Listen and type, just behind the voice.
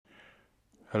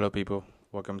Hello, people.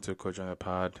 Welcome to Coach on the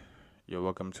Pod. You're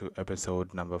welcome to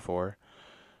episode number 4.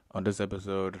 On this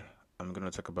episode, I'm going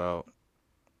to talk about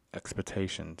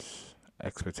expectations.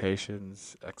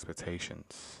 Expectations.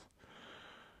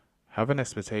 Having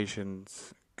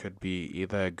expectations could be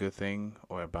either a good thing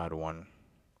or a bad one.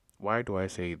 Why do I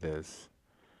say this?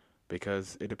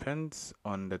 Because it depends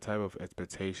on the type of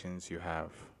expectations you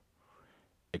have.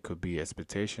 It could be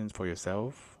expectations for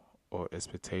yourself or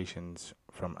expectations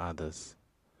from others.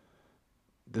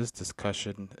 This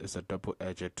discussion is a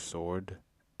double-edged sword,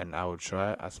 and I will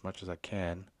try as much as I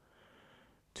can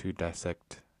to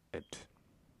dissect it.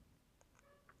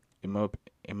 In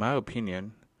my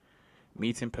opinion,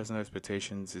 meeting personal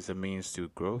expectations is a means to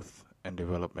growth and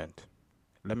development.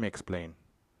 Let me explain.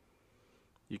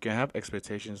 You can have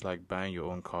expectations like buying your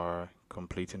own car,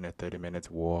 completing a 30-minute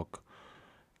walk,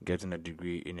 getting a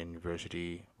degree in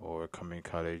university or community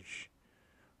college,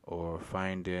 or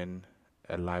finding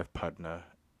a life partner,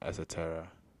 etc.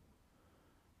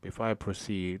 Before I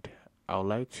proceed, I would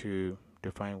like to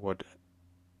define what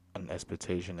an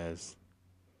expectation is.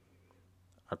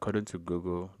 According to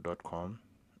google.com,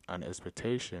 an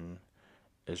expectation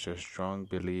is a strong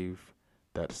belief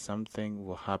that something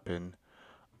will happen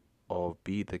or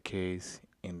be the case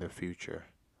in the future,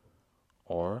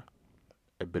 or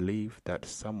a belief that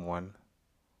someone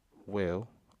will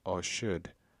or should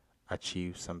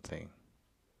achieve something.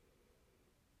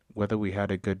 Whether we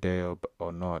had a good day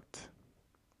or not,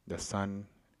 the sun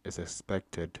is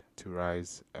expected to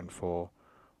rise and fall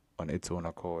on its own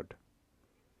accord.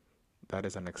 That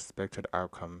is an expected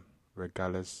outcome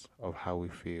regardless of how we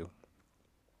feel.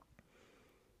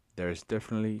 There is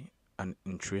definitely an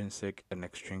intrinsic and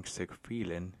extrinsic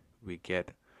feeling we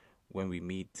get when we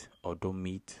meet or don't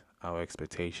meet our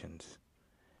expectations.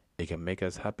 It can make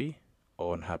us happy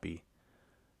or unhappy,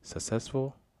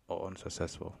 successful or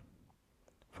unsuccessful.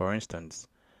 For instance,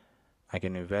 I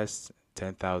can invest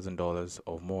 $10,000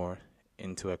 or more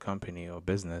into a company or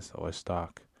business or a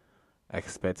stock,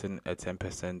 expecting a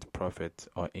 10% profit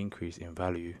or increase in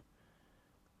value.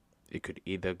 It could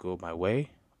either go my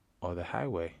way or the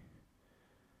highway.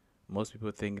 Most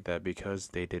people think that because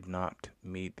they did not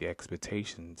meet the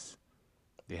expectations,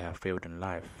 they have failed in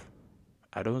life.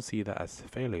 I don't see that as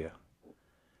failure.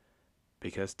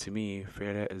 Because to me,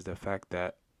 failure is the fact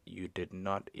that you did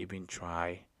not even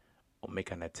try or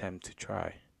make an attempt to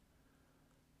try.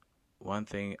 One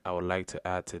thing I would like to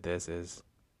add to this is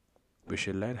we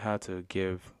should learn how to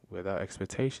give without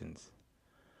expectations.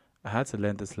 I had to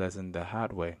learn this lesson the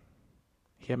hard way.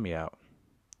 Hear me out.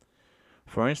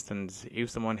 For instance, if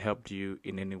someone helped you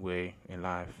in any way in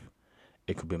life,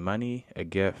 it could be money, a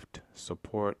gift,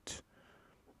 support,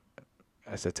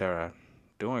 etc.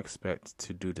 Don't expect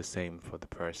to do the same for the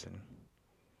person.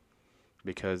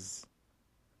 Because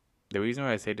the reason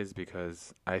why I say this is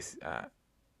because I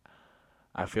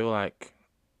feel like,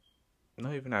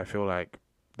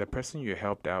 the person you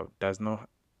helped out does not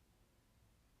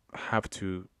have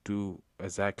to do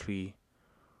exactly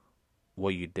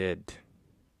what you did.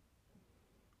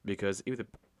 Because if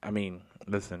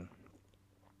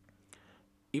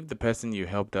the person you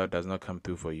helped out does not come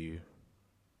through for you,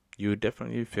 you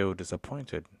definitely feel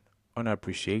disappointed,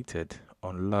 unappreciated,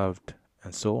 unloved,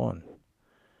 and so on.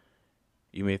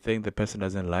 You may think the person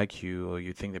doesn't like you, or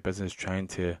you think the person is trying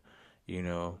to,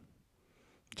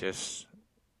 just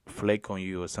flake on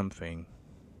you or something,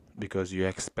 because you're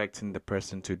expecting the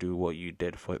person to do what you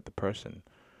did for the person.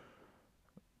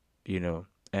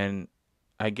 And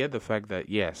I get the fact that,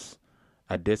 yes,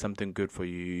 I did something good for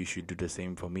you, you should do the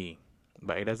same for me.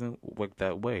 But it doesn't work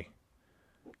that way.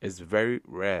 It's very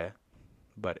rare,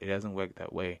 but it doesn't work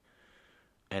that way.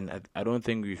 And I don't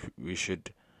think we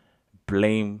should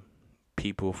blame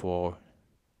people for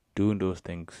doing those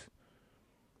things.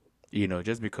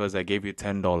 Just because I gave you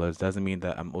 $10 doesn't mean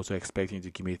that I'm also expecting you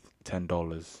to give me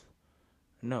 $10.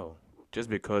 No, just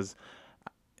because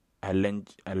I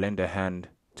lend a hand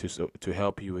to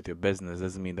help you with your business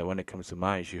doesn't mean that when it comes to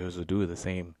mine, you should also do the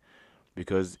same.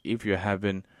 Because if you're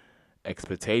having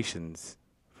expectations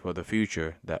for the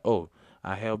future that,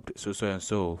 I helped so and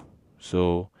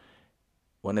so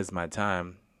when it's my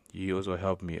time, you also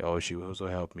help me, or she will also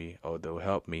help me, or they'll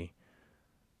help me.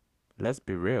 Let's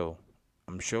be real.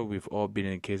 I'm sure we've all been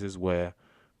in cases where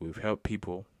we've helped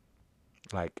people,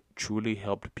 like truly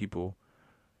helped people,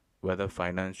 whether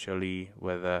financially,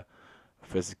 whether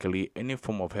physically, any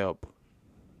form of help,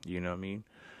 you know what I mean?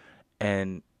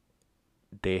 And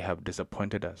they have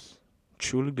disappointed us,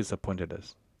 truly disappointed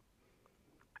us.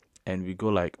 And we go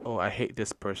like, I hate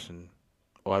this person,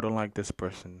 or I don't like this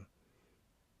person.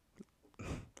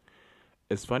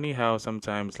 It's funny how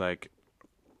sometimes, like,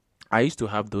 I used to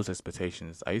have those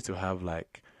expectations. I used to have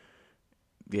like,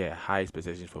 yeah, high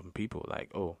expectations from people. Like,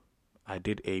 oh, I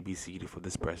did A, B, C, D for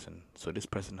this person, so this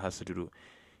person has to do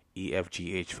E, F,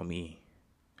 G, H for me.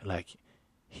 Like,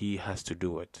 he has to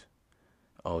do it,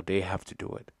 or they have to do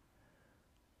it,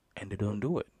 and they don't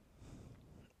do it.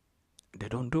 They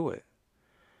don't do it.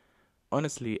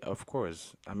 Honestly, of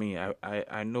course. I mean,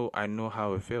 I know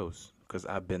how it feels because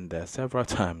I've been there several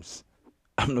times.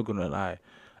 I'm not gonna lie.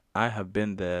 I have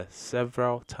been there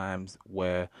several times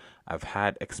where I've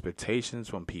had expectations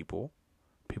from people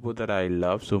that I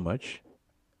love so much,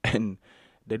 and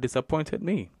they disappointed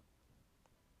me.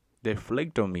 They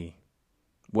flaked on me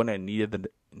when I needed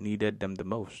them the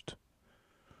most.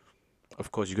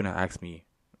 Of course, you're gonna ask me,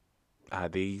 are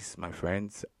these my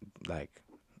friends? Like,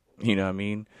 you know what I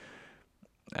mean?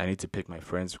 I need to pick my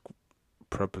friends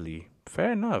properly.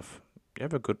 Fair enough. You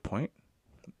have a good point.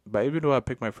 But even though I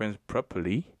pick my friends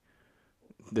properly,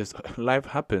 this life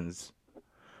happens.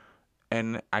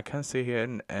 And I can't sit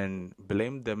here and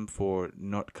blame them for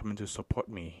not coming to support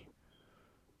me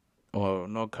or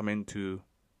not coming to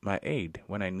my aid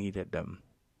when I needed them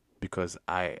because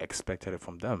I expected it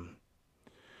from them.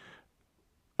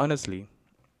 Honestly,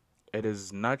 it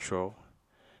is natural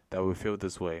that we feel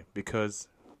this way because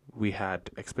we had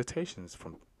expectations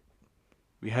from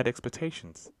we had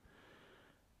expectations.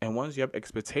 And once you have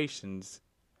expectations,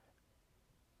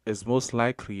 it's most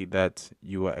likely that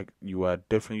you are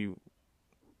definitely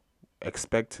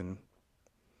expecting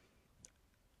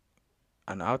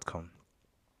an outcome.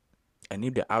 And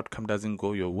if the outcome doesn't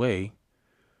go your way,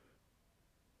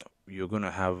 you're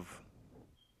gonna have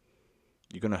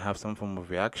some form of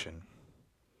reaction.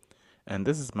 And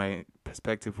this is my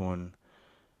perspective on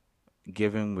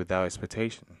giving without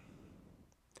expectation.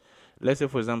 Let's say,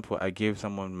 for example, I gave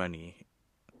someone money,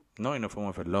 not in the form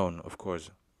of a loan, of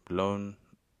course. Loan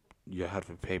you have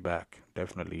to pay back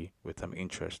definitely with some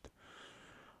interest.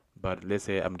 But let's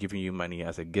say I'm giving you money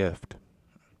as a gift.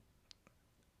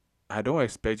 I don't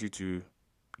expect you to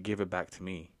give it back to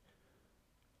me.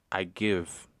 I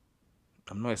give.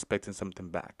 I'm not expecting something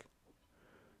back.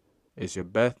 It's your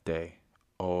birthday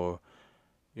or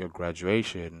your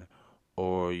graduation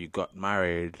or you got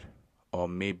married or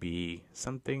maybe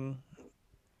something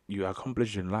you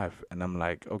accomplished in life and I'm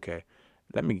like, okay,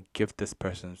 let me give this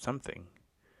person something.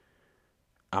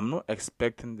 I'm not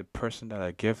expecting the person that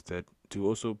I gifted to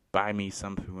also buy me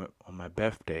something on my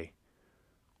birthday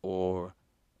or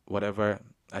whatever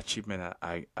achievement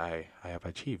I have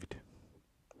achieved.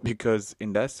 Because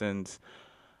in that sense,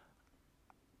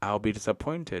 I'll be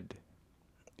disappointed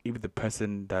if the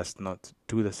person does not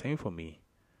do the same for me.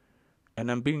 And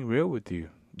I'm being real with you.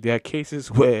 There are cases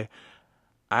where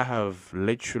I have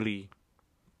literally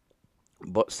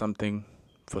bought something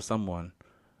for someone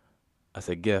as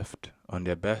a gift on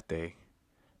their birthday.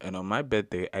 And on my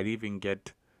birthday, I didn't even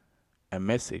get a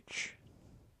message,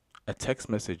 a text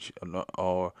message,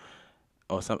 or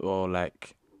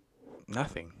like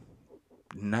nothing.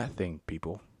 Nothing,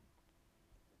 people.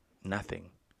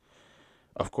 Nothing.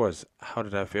 Of course, how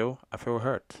did I feel? I feel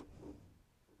hurt.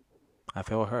 I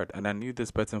felt hurt. And I knew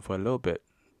this person for a little bit.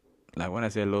 Like when I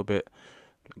say a little bit,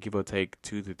 give or take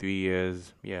 2 to 3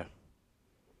 years, yeah,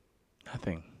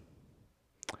 nothing.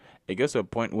 It gets to a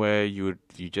point where you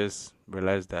just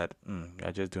realize that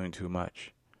you're just doing too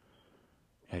much.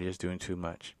 You're just doing too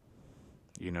much,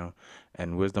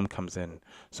 and wisdom comes in.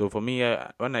 So for me,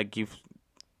 when I give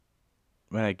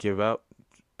out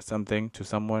something to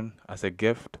someone as a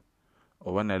gift,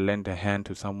 or when I lend a hand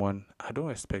to someone, I don't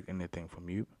expect anything from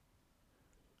you.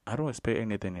 I don't expect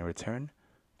anything in return.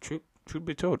 Truth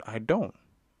be told, I don't.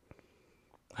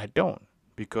 I don't.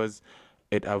 Because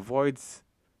it avoids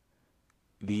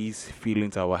these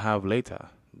feelings I will have later.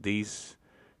 These,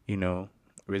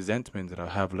 resentments that I'll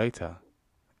have later.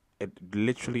 It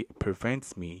literally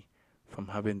prevents me from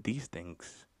having these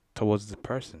things towards the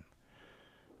person.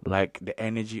 Like the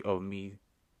energy of me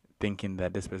thinking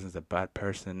that this person is a bad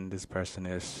person, this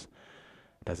person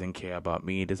doesn't care about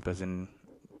me, this person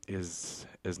is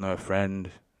not a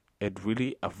friend. It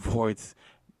really avoids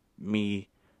me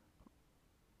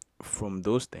from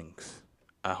those things.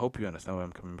 I hope you understand where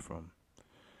I'm coming from.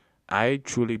 I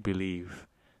truly believe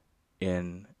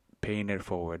in paying it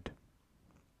forward,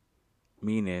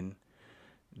 meaning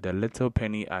the little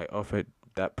penny I offered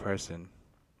that person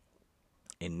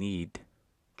in need,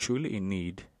 truly in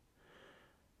need,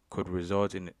 could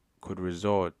result in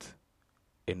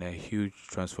a huge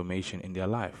transformation in their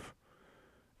life.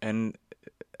 And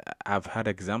I've had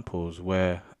examples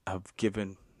where I've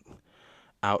given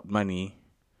out money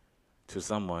to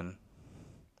someone,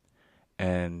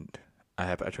 and I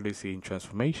have actually seen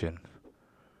transformation.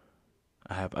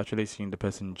 I have actually seen the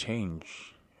person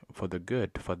change for the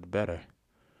good, for the better.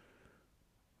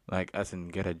 Like, as in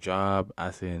get a job,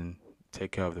 as in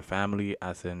take care of the family,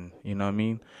 as in, you know what I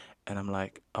mean? And I'm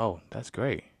like, oh, that's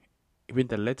great. Even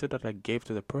the letter that I gave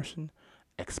to the person,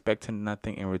 expecting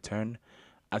nothing in return.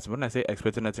 As when I say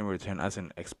expecting nothing in return, as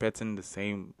in expecting the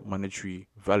same monetary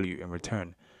value in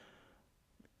return,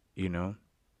 you know?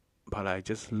 But like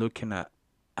just looking at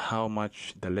how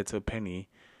much the little penny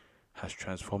has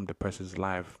transformed the person's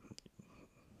life.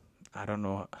 I don't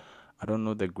know. I don't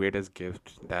know the greatest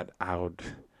gift that I would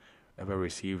ever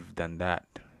receive than that,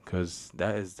 because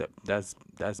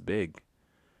that's big.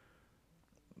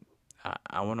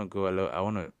 I want to go a little. I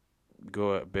want to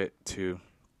go a bit to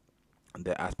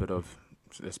the aspect of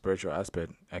the spiritual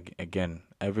aspect. Again,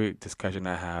 every discussion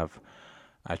I have,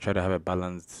 I try to have a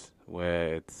balance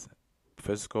where it's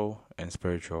physical and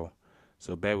spiritual.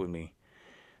 So bear with me.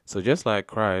 So just like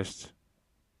Christ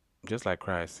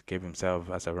gave himself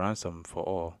as a ransom for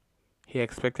all, he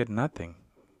expected nothing.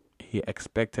 He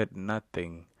expected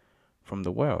nothing from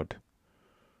the world.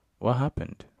 What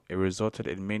happened? It resulted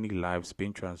in many lives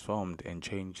being transformed and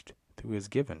changed through his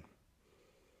giving.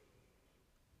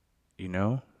 You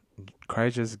know,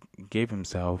 Christ just gave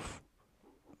himself.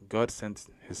 God sent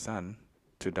his son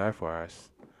to die for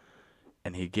us,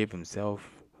 and he gave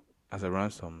himself as a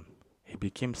ransom. He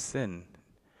became sin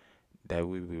that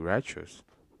we be righteous.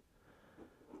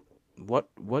 What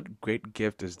great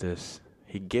gift is this?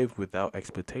 He gave without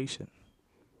expectation.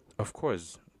 Of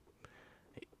course,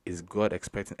 is God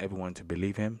expecting everyone to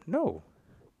believe him? No.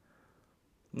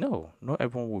 No, not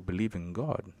everyone will believe in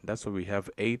God. That's why we have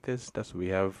atheists, that's why we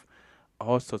have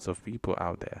all sorts of people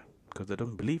out there, because they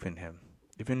don't believe in him.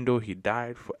 Even though he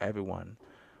died for everyone,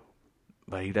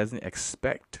 but he doesn't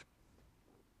expect,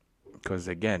 because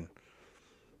again,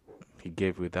 he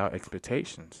gave without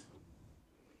expectations.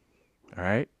 All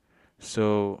right.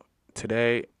 So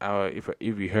today, if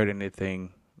you heard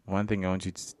anything, one thing I want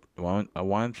you to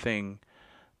one thing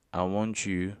I want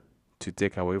you to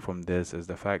take away from this is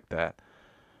the fact that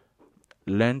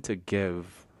learn to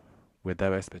give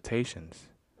without expectations.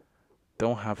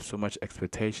 Don't have so much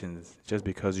expectations just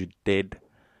because you did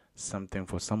something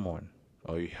for someone,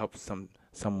 or you helped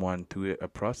someone through a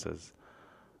process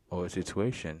or a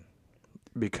situation,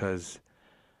 because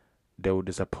they will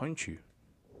disappoint you.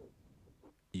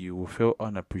 You will feel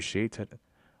unappreciated,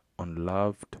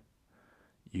 unloved.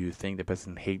 You think the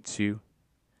person hates you.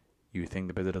 You think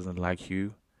the person doesn't like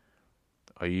you.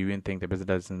 Or you even think the person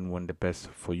doesn't want the best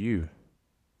for you.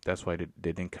 That's why they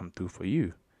didn't come through for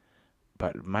you.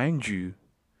 But mind you,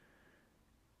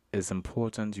 it's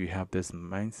important you have this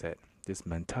mindset, this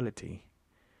mentality,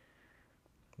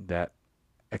 that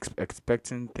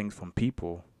expecting things from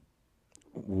people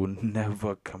will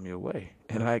never come your way.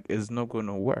 And like, it's not going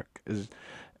to work. It's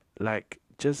like,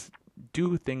 just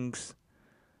do things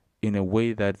in a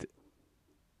way that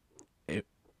it,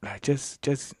 like,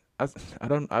 I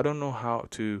don't know how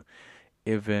to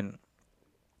even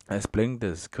explain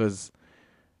this, because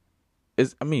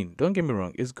it's, I mean, don't get me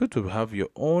wrong, it's good to have your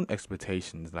own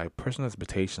expectations, like personal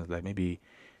expectations, like maybe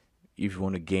if you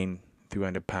want to gain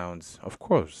 300 pounds, of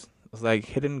course, it's like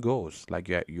hidden goals, like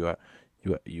you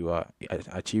are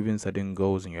achieving certain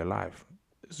goals in your life.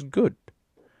 It's good,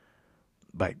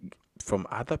 but from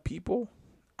other people,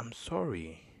 I'm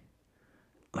sorry.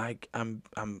 Like,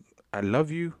 I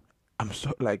love you. I'm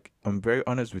so, like, I'm very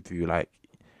honest with you. Like,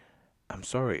 I'm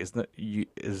sorry. It's not you.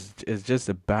 It's just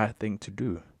a bad thing to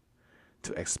do,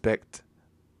 to expect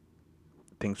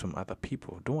things from other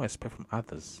people. Don't expect from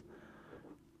others.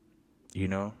 You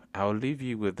know, I'll leave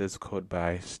you with this quote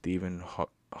by Stephen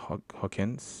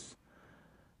Hawkins.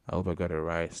 I hope I got it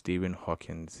right. Stephen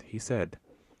Hawkins. He said,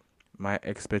 "My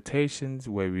expectations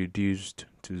were reduced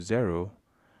to zero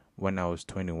when I was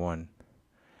 21.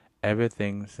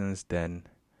 Everything since then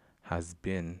has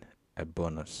been a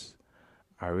bonus."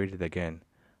 I'll read it again.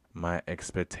 "My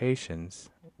expectations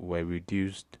were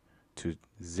reduced to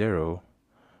zero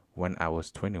when I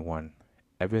was 21.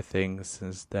 Everything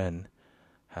since then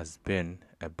has been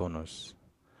a bonus."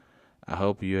 I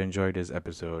hope you enjoyed this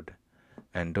episode,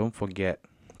 and don't forget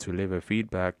to leave a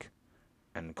feedback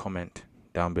and comment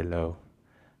down below.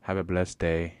 Have a blessed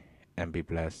day and be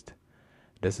blessed.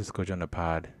 This is Coach on the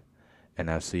Pod,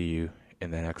 and I'll see you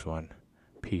in the next one.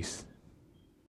 Peace.